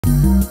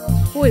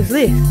What is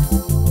this?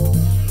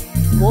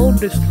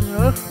 World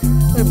Destroyer.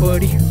 Oh,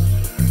 buddy.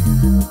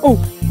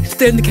 Oh,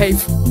 stay in the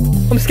cave.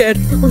 I'm scared.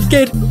 I'm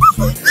scared.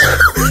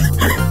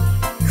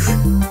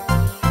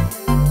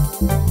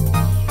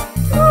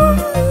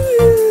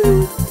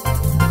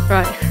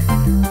 Right.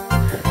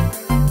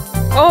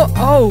 Oh.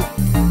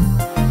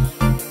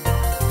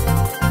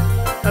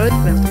 I don't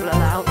think we have to blow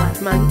that out, that's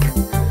mank.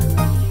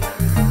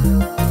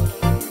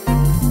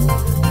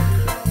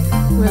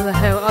 Where the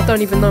hell? I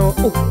don't even know.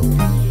 Oh,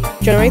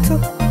 generator?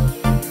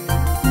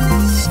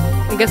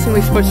 I'm guessing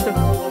we're supposed to.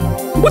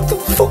 What the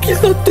fuck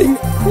is that thing?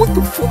 What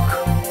the fuck?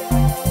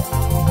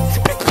 It's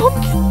a big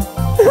pumpkin.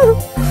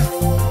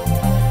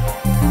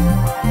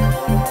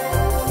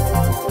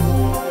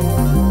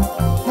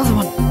 Another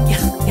one.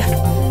 Yes.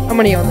 How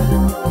many are there?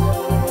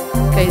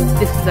 Okay,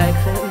 this is the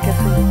exit, I'm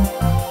guessing.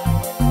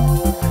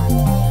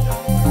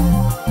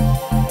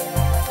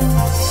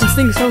 This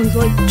thing sounds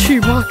like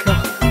Chewbacca.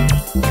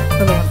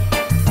 Another one.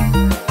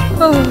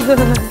 Oh, Where's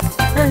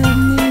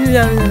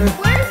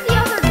the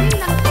other green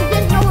that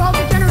didn't know where all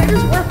the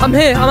generators were? I'm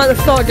here, I'm at the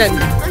start again. I'm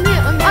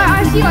here.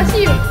 I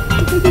see you.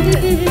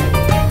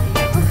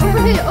 Over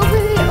here.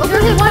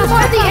 One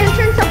more at the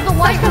entrance of the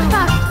white house.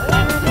 Fast.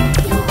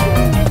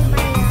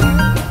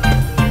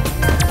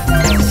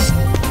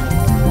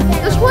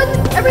 This one,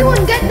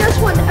 everyone get this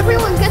one.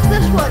 Everyone get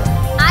this one.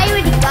 I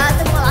already got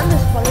the one. I'm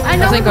just following. I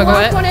know think what the I got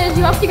last it. one is.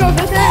 You have to go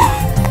this way.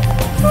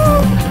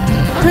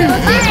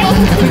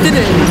 We did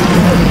it.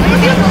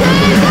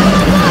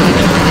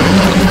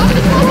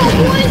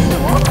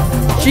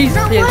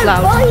 Jesus, he is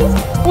loud.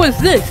 What is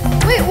this?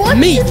 Wait, watch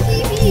Meat. the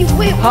TV.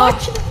 Wait,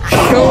 watch.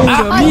 Show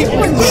the meat.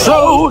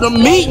 Show the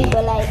meat.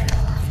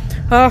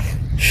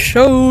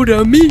 Show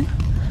the meat.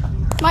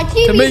 My To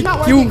TV's make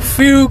not you working.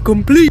 feel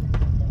complete.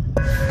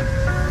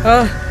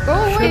 Go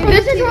away.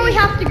 This is where we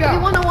have to go. We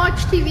want to watch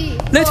TV.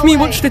 Let me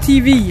watch the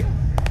TV.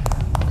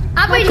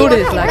 Good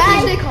is like.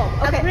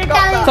 Okay,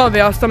 Sorry,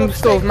 I have some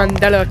sort of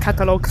Mandela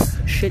catalogs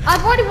shit.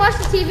 I've already watched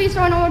the TV,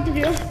 so I know what to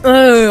do.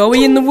 Oh, are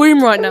we in the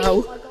room right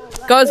now?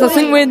 Guys, I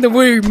think we're in the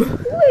room. I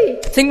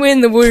think we're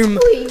in the room.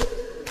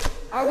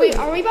 Are we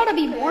about to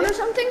be born or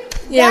something?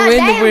 Yeah, we're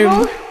in the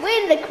room.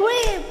 We're in the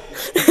crib.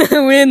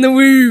 We're in the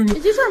room.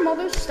 Is this our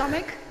mother's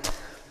stomach?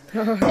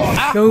 Show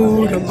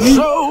the meat.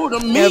 Show the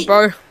Yeah, meat.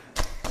 bro.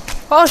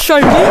 I'll show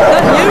you.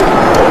 That you?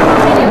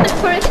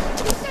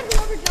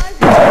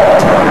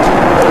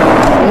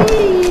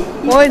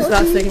 What is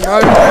that thing, bro?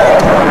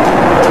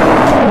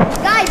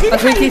 Guys, this I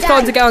think he's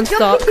starting to get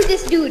unstuck. Jump into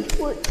this dude.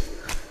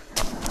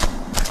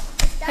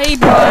 Hey,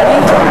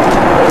 buddy.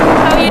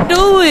 How you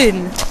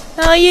doing?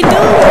 How you doing?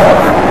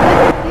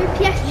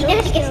 You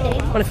have to get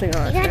started. What a thing, You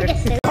have to get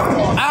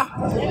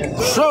started.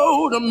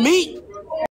 Show the meat.